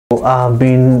I've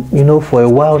been, for a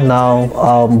while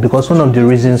now, because one of the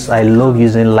reasons I love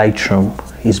using Lightroom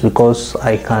is because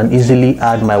I can easily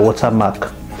add my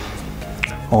watermark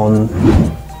on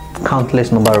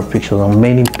countless number of pictures, on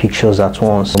many pictures at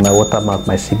once. My watermark,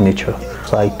 my signature.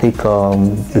 So I take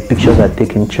the pictures I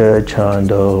take in church and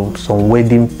some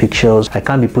wedding pictures. I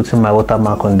can't be putting my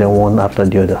watermark on them one after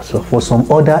the other. So for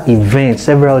some other events,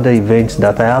 several other events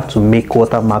that I have to make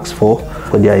watermarks for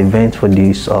their events, for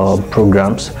these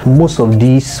programs, most of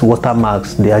these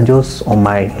watermarks, they are just on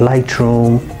my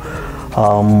Lightroom,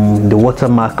 the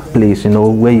watermark place,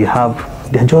 where you have,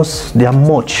 they are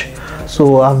much.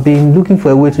 So I've been looking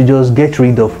for a way to just get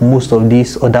rid of most of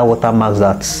these other watermarks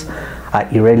that are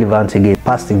irrelevant again.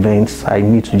 Past events, I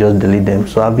need to just delete them.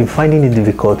 So I've been finding it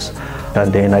difficult,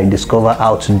 and then I discover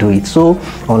how to do it. So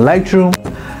on Lightroom,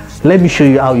 let me show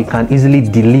you how you can easily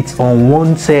delete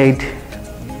unwanted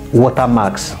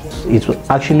watermarks. It will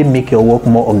actually make your work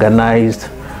more organized,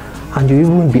 and you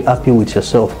even be happy with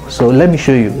yourself. So let me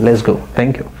show you. Let's go.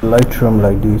 Thank you. Lightroom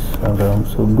like this, and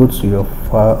so go to your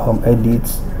file, edit.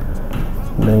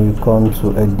 Then you come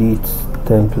to edit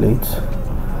template.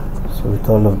 So with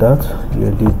all of that, you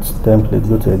edit template,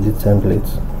 go to edit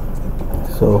templates.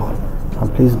 So,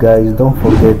 and please guys, don't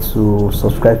forget to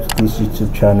subscribe to this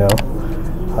YouTube channel.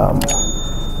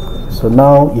 So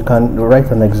now you can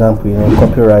write an example,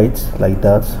 copyright like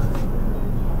that.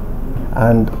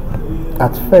 And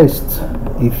at first,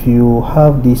 if you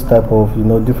have this type of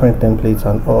different templates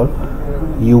and all,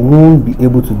 you won't be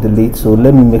able to delete. So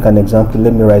let me make an example.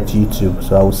 Let me write YouTube.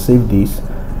 So I will save this,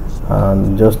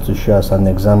 and just to show us an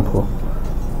example.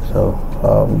 So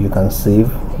you can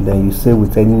save, then you save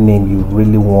with any name you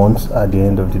really want. At the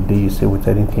end of the day, you save with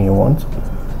anything you want.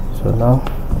 So now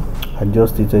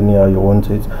adjust it anyhow you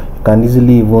want it. You can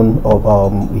easily even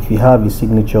if you have a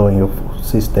signature on your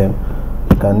system,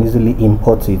 you can easily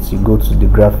import it. You go to the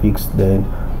graphics, then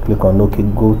click on OK,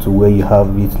 go to where you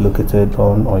have it located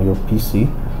on your PC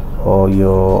or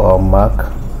your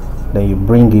Mac, then you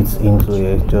bring it into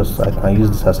it. I can use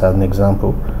this as an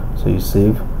example. So you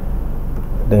save,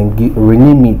 then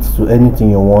rename it to anything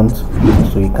you want,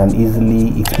 so you can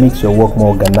easily, it makes your work more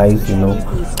organized,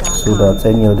 so that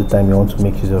any other time you want to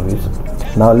make use of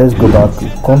it. Now let's go back,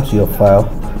 come to your file,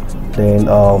 then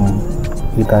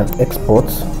you can export,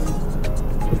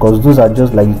 because those are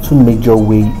just like the two major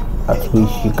ways at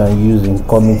which you can use in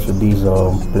coming to this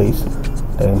place.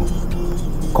 Then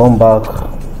come back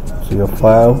to your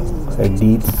file,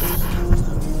 edit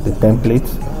the template.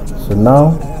 So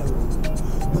now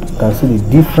you can see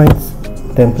the different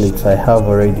templates I have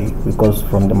already, because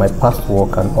from my past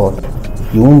work and all.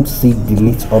 You won't see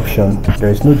delete option. There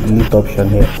is no delete option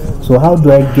here. So how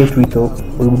do I get rid of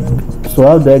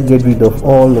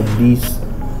all of these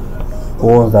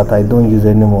ones that I don't use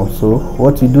anymore? So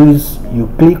what you do is you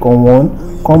click on one,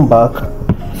 come back.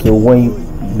 So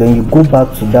then you go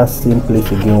back to that same place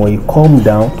again. When you come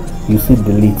down, you see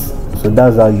delete. So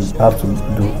that's how you have to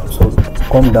do. So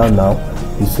come down now,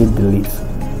 you see delete.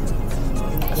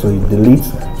 So you delete.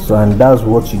 So, and that's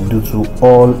what you do to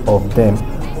all of them.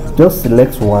 Just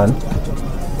select one,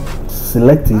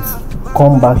 select it,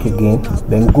 come back again,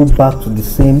 then go back to the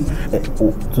same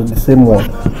one.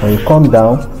 When you come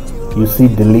down, you see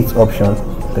delete option,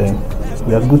 then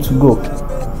we are good to go.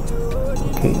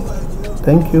 Okay,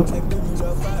 thank you.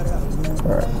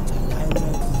 All right.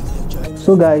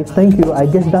 So guys, thank you. I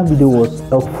guess that video was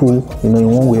helpful,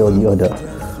 in one way or the other.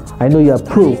 I know you are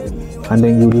pro, and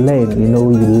then you learn, you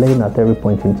learn at every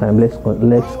point in time. Let's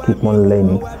keep on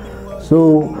learning.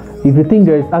 So if you think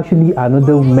there is actually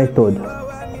another method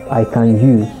I can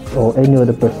use, or any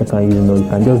other person can use, you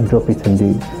can just drop it in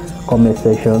the comment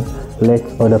section. Let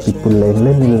other people learn.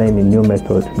 Let me learn a new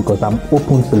method, because I'm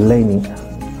open to learning.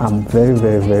 I'm very,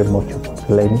 very, very much open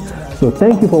to learning. So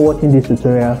thank you for watching this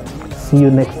tutorial. See you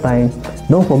next time.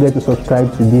 Don't forget to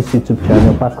subscribe to this YouTube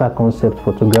channel, PASCAL Concept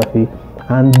Photography,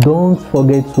 and don't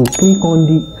forget to click on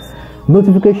the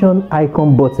notification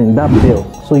icon button, that bell,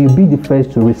 so you'll be the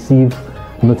first to receive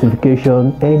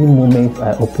notification any moment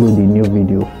I upload a new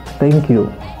video. Thank you.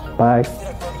 Bye.